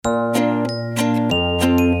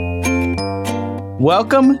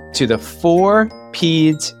Welcome to the For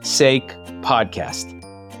Peds Sake podcast,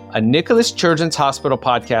 a Nicholas Children's Hospital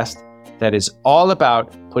podcast that is all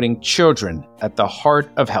about putting children at the heart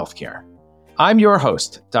of healthcare. I'm your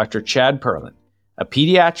host, Dr. Chad Perlin, a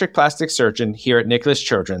pediatric plastic surgeon here at Nicholas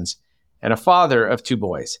Children's and a father of two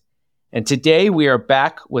boys. And today we are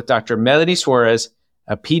back with Dr. Melanie Suarez,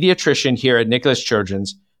 a pediatrician here at Nicholas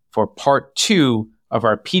Children's, for part 2 of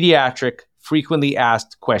our pediatric frequently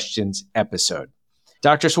asked questions episode.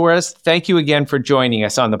 Dr. Suarez, thank you again for joining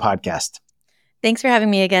us on the podcast. Thanks for having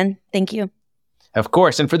me again. Thank you. Of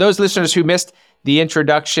course. And for those listeners who missed the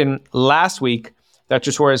introduction last week,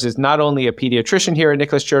 Dr. Suarez is not only a pediatrician here at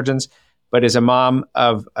Nicholas Children's, but is a mom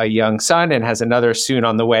of a young son and has another soon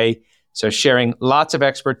on the way. So sharing lots of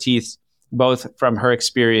expertise, both from her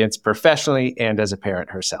experience professionally and as a parent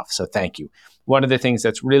herself. So thank you. One of the things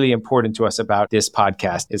that's really important to us about this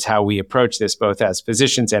podcast is how we approach this both as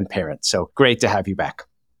physicians and parents. So great to have you back.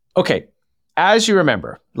 Okay, as you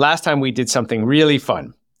remember, last time we did something really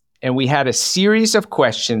fun, and we had a series of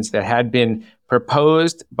questions that had been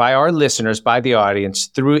proposed by our listeners, by the audience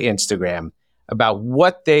through Instagram about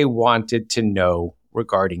what they wanted to know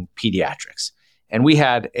regarding pediatrics. And we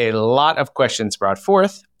had a lot of questions brought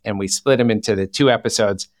forth, and we split them into the 2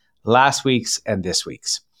 episodes, last week's and this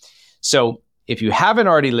week's. So if you haven't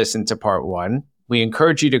already listened to part 1, we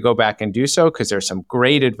encourage you to go back and do so because there's some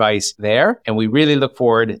great advice there. And we really look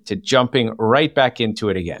forward to jumping right back into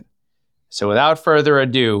it again. So without further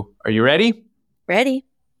ado, are you ready? Ready.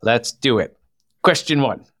 Let's do it. Question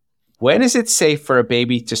 1. When is it safe for a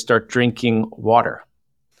baby to start drinking water?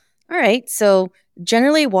 All right. So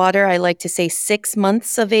generally water, I like to say 6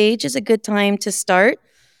 months of age is a good time to start.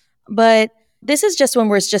 But this is just when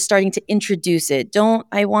we're just starting to introduce it.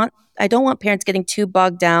 I don't want parents getting too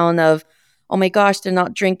bogged down of, oh my gosh, they're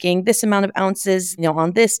not drinking this amount of ounces,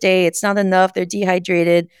 on this day. It's not enough. They're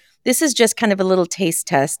dehydrated. This is just kind of a little taste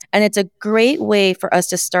test. And it's a great way for us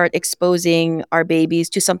to start exposing our babies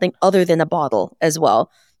to something other than a bottle as well.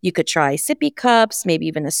 You could try sippy cups, maybe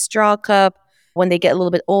even a straw cup. When they get a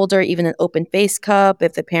little bit older, even an open face cup,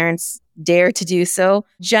 if the parents dare to do so.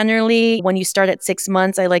 Generally, when you start at 6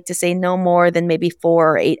 months, I like to say no more than maybe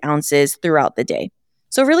 4 or 8 ounces throughout the day.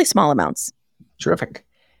 So really small amounts. Terrific.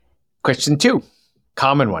 Question 2,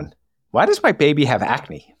 common one. Why does my baby have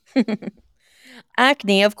acne?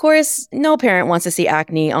 Acne, of course, no parent wants to see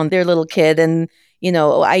acne on their little kid. And,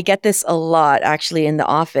 I get this a lot actually in the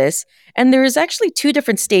office. And there's actually 2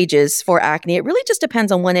 different stages for acne. It really just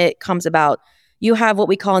depends on when it comes about. You have what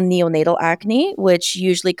we call neonatal acne, which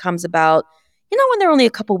usually comes about, when they're only a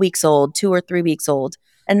couple weeks old, 2 or 3 weeks old.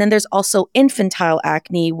 And then there's also infantile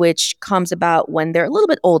acne, which comes about when they're a little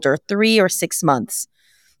bit older, 3 or 6 months.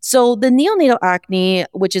 So the neonatal acne,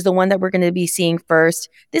 which is the one that we're going to be seeing first,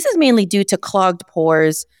 this is mainly due to clogged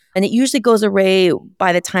pores, and it usually goes away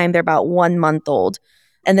by the time they're about 1 month old.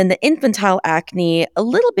 And then the infantile acne, a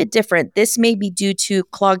little bit different. This may be due to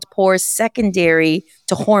clogged pores secondary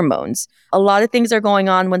to hormones. A lot of things are going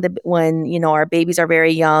on when our babies are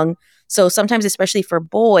very young. So sometimes, especially for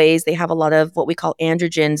boys, they have a lot of what we call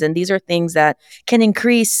androgens, and these are things that can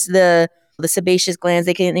increase the sebaceous glands.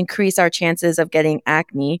 They can increase our chances of getting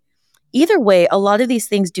acne. Either way, a lot of these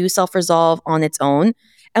things do self-resolve on its own.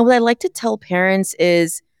 And what I like to tell parents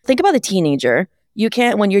is, think about a teenager.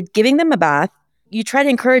 When you're giving them a bath, you try to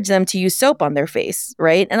encourage them to use soap on their face,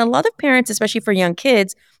 right? And a lot of parents, especially for young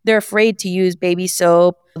kids, they're afraid to use baby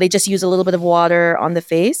soap. They just use a little bit of water on the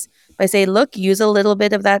face. I say, look, use a little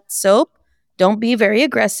bit of that soap. Don't be very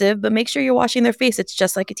aggressive, but make sure you're washing their face. It's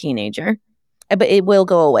just like a teenager. But it will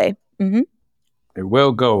go away. Mm-hmm. It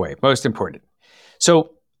will go away. Most important.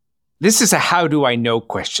 So this is a how do I know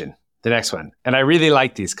question, the next one. And I really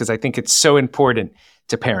like these because I think it's so important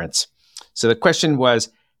to parents. So the question was,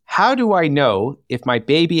 how do I know if my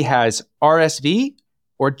baby has RSV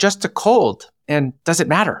or just a cold? And does it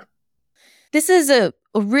matter? This is a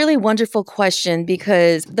really wonderful question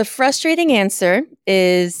because the frustrating answer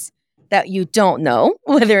is that you don't know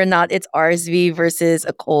whether or not it's RSV versus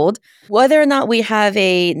a cold. Whether or not we have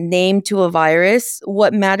a name to a virus,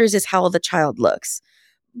 what matters is how the child looks.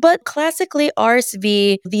 But classically,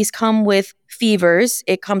 RSV, these come with fevers.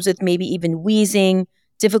 It comes with maybe even wheezing,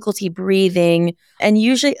 difficulty breathing, and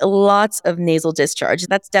usually lots of nasal discharge.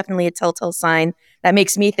 That's definitely a telltale sign that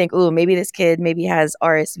makes me think, ooh, maybe this kid maybe has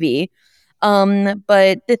RSV.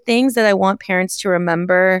 But the things that I want parents to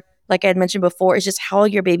remember, like I had mentioned before, is just how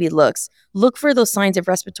your baby looks. Look for those signs of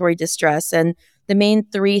respiratory distress. And the main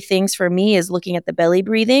 3 things for me is looking at the belly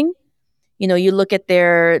breathing. You look at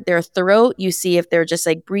their throat, you see if they're just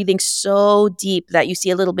like breathing so deep that you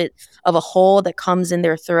see a little bit of a hole that comes in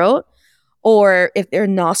their throat. or if their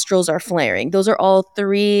nostrils are flaring. Those are all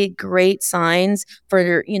three great signs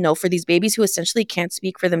for, for these babies who essentially can't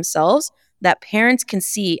speak for themselves, that parents can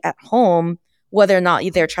see at home whether or not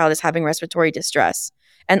their child is having respiratory distress.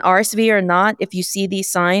 And RSV or not, if you see these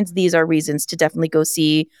signs, these are reasons to definitely go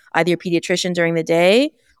see either your pediatrician during the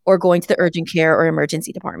day or going to the urgent care or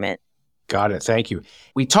emergency department. Got it. Thank you.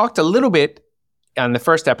 We talked a little bit on the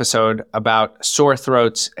first episode about sore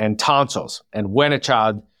throats and tonsils and when a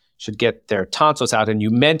child should get their tonsils out. And you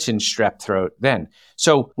mentioned strep throat then.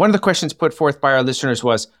 So one of the questions put forth by our listeners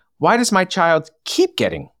was, why does my child keep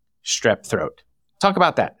getting strep throat? Talk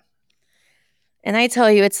about that. And I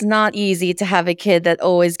tell you, it's not easy to have a kid that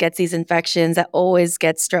always gets these infections, that always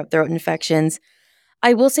gets strep throat infections.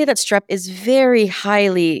 I will say that strep is very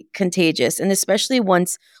highly contagious. And especially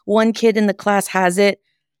once one kid in the class has it,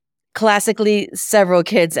 classically several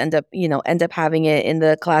kids end up having it in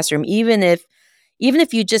the classroom. Even if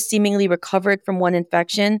you just seemingly recovered from one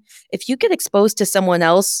infection, if you get exposed to someone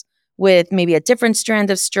else with maybe a different strand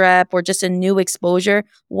of strep or just a new exposure,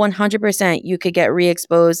 100% you could get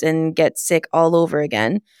re-exposed and get sick all over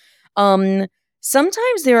again.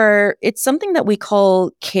 Sometimes it's something that we call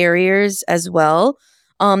carriers as well.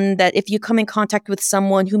 That if you come in contact with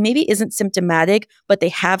someone who maybe isn't symptomatic, but they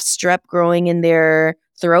have strep growing in their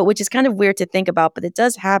throat, which is kind of weird to think about, but it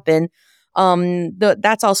does happen.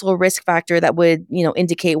 That's also a risk factor that would,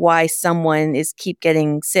 indicate why someone is keep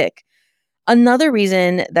getting sick. Another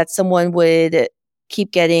reason that someone would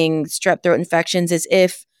keep getting strep throat infections is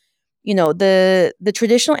if, the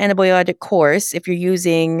traditional antibiotic course, if you're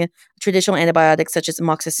using traditional antibiotics such as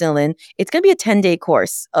amoxicillin, it's going to be a 10-day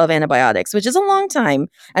course of antibiotics, which is a long time.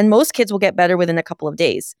 And most kids will get better within a couple of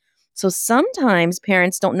days. So sometimes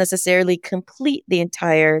parents don't necessarily complete the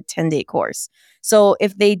entire 10-day course. So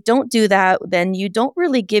if they don't do that, then you don't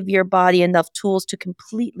really give your body enough tools to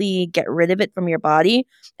completely get rid of it from your body.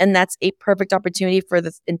 And that's a perfect opportunity for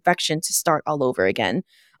the infection to start all over again.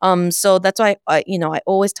 So that's why I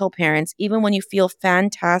always tell parents, even when you feel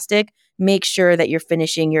fantastic, make sure that you're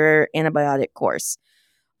finishing your antibiotic course.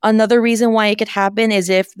 Another reason why it could happen is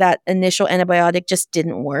if that initial antibiotic just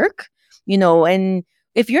didn't work, and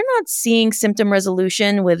if you're not seeing symptom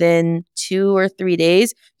resolution within 2 or 3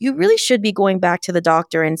 days, you really should be going back to the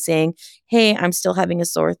doctor and saying, hey, I'm still having a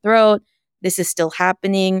sore throat. This is still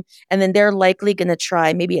happening. And then they're likely going to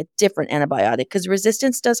try maybe a different antibiotic because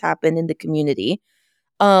resistance does happen in the community.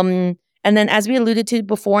 And then as we alluded to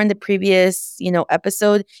before in the previous,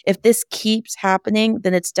 episode, if this keeps happening,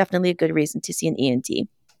 then it's definitely a good reason to see an ENT.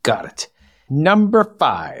 Got it. Number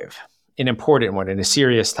 5, an important one and a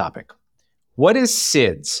serious topic. What is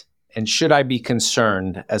SIDS, and should I be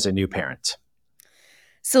concerned as a new parent?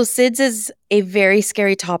 So SIDS is a very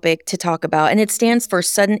scary topic to talk about, and it stands for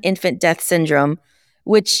Sudden Infant Death Syndrome,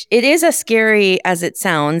 which it is as scary as it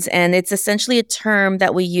sounds. And it's essentially a term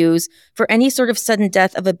that we use for any sort of sudden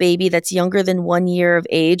death of a baby that's younger than 1 year of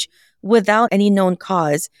age without any known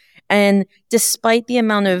cause. And despite the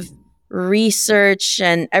amount of research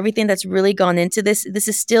and everything that's really gone into this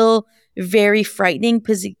is still very frightening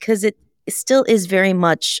because it still is very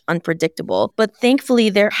much unpredictable. But thankfully,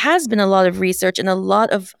 there has been a lot of research and a lot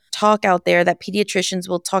of talk out there that pediatricians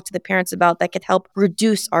will talk to the parents about that could help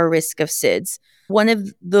reduce our risk of SIDS. One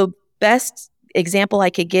of the best example I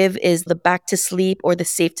could give is the Back to Sleep or the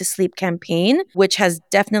Safe to Sleep campaign, which has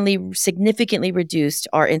definitely significantly reduced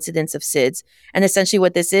our incidence of SIDS. And essentially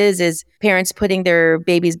what this is parents putting their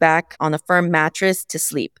babies back on a firm mattress to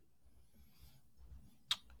sleep.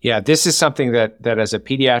 Yeah, this is something that as a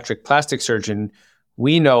pediatric plastic surgeon,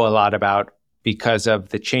 we know a lot about because of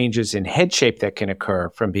the changes in head shape that can occur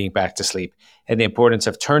from being back to sleep and the importance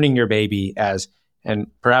of turning your baby and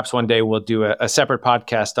perhaps one day we'll do a separate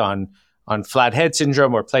podcast on flat head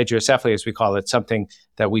syndrome or plagiocephaly, as we call it, something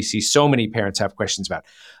that we see so many parents have questions about.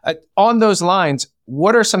 On those lines,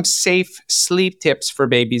 what are some safe sleep tips for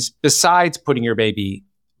babies besides putting your baby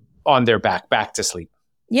on their back to sleep?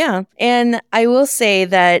 Yeah. And I will say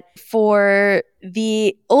that for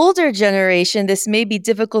the older generation, this may be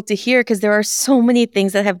difficult to hear because there are so many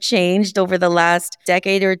things that have changed over the last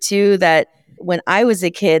decade or two that when I was a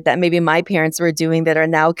kid that maybe my parents were doing that are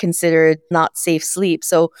now considered not safe sleep.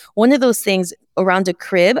 So one of those things around a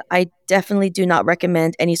crib, I definitely do not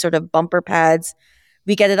recommend any sort of bumper pads.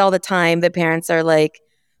 We get it all the time. The parents are like,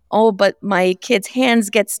 oh, but my kid's hands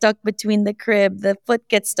get stuck between the crib. The foot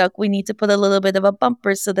gets stuck. We need to put a little bit of a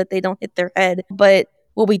bumper so that they don't hit their head. But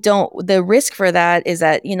the risk for that is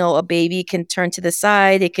that, a baby can turn to the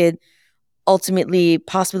side. It could ultimately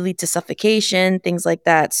possibly lead to suffocation, things like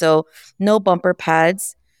that. So no bumper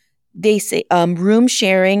pads. They say room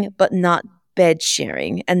sharing, but not bed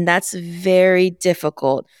sharing, and that's very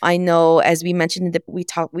difficult. I know, as we mentioned,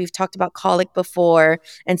 we've talked about colic before,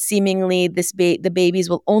 and seemingly the babies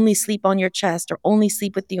will only sleep on your chest or only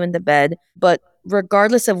sleep with you in the bed. But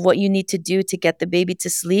regardless of what you need to do to get the baby to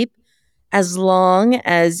sleep, as long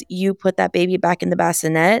as you put that baby back in the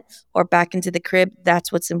bassinet or back into the crib,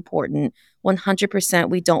 that's what's important. 100%,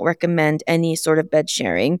 we don't recommend any sort of bed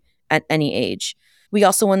sharing at any age. We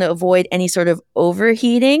also want to avoid any sort of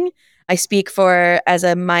overheating. I speak as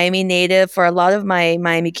a Miami native, for a lot of my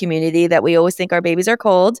Miami community, that we always think our babies are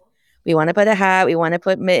cold. We want to put a hat, we want to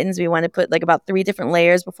put mittens, we want to put like about 3 different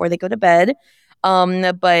layers before they go to bed.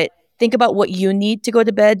 But think about what you need to go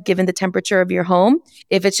to bed given the temperature of your home.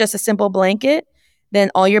 If it's just a simple blanket, then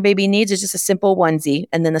all your baby needs is just a simple onesie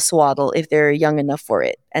and then a swaddle if they're young enough for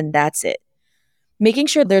it. And that's it. Making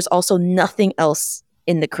sure there's also nothing else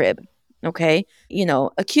in the crib. Okay.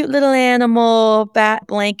 A cute little animal, bat,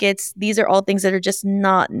 blankets. These are all things that are just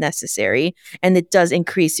not necessary. And it does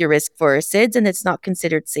increase your risk for SIDS, and it's not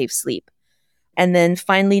considered safe sleep. And then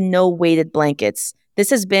finally, no weighted blankets.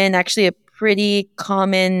 This has been actually a pretty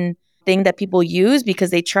common thing that people use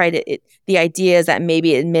because they try to, the idea is that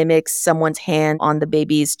maybe it mimics someone's hand on the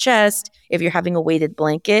baby's chest if you're having a weighted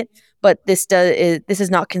blanket. But this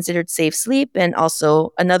is not considered safe sleep, and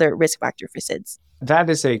also another risk factor for SIDS.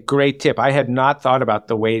 That is a great tip. I had not thought about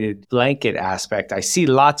the weighted blanket aspect. I see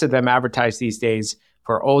lots of them advertised these days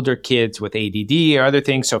for older kids with ADD or other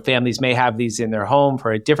things. So families may have these in their home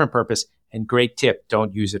for a different purpose. And great tip,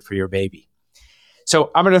 don't use it for your baby.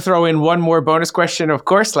 So I'm going to throw in one more bonus question, of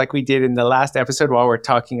course, like we did in the last episode while we're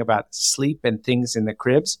talking about sleep and things in the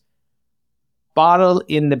cribs. Bottle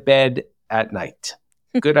in the bed at night.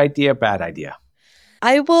 Good idea, bad idea?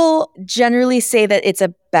 I will generally say that it's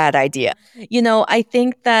a bad idea. I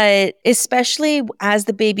think that especially as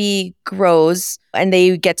the baby grows and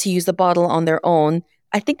they get to use the bottle on their own,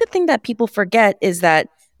 I think the thing that people forget is that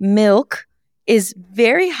milk is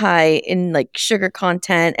very high in like sugar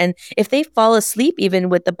content. And if they fall asleep even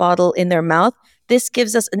with the bottle in their mouth, this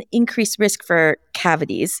gives us an increased risk for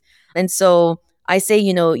cavities. And so I say,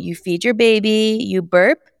 you feed your baby, you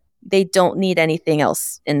burp, they don't need anything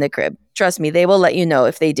else in the crib. Trust me, they will let you know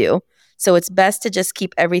if they do. So it's best to just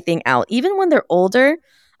keep everything out. Even when they're older,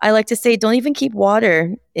 I like to say, don't even keep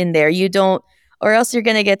water in there. Or else you're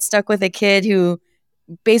going to get stuck with a kid who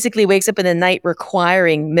basically wakes up in the night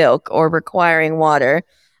requiring milk or requiring water.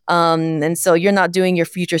 And so you're not doing your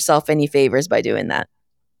future self any favors by doing that.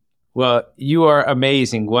 Well, you are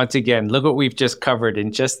amazing. Once again, look what we've just covered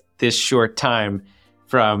in just this short time,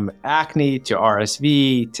 from acne to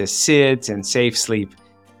RSV to SIDS and safe sleep.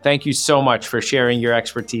 Thank you so much for sharing your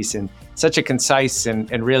expertise in such a concise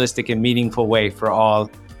and realistic and meaningful way for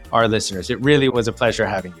all our listeners. It really was a pleasure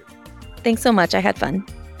having you. Thanks so much. I had fun.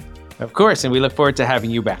 Of course, and we look forward to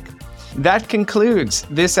having you back. That concludes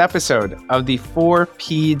this episode of the For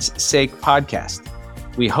Peds' Sake podcast.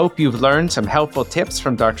 We hope you've learned some helpful tips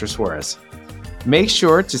from Dr. Suarez. Make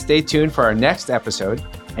sure to stay tuned for our next episode,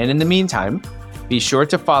 and in the meantime, be sure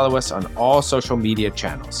to follow us on all social media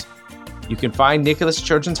channels. You can find Nicholas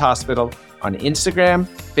Children's Hospital on Instagram,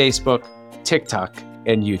 Facebook, TikTok,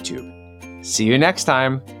 and YouTube. See you next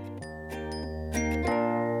time.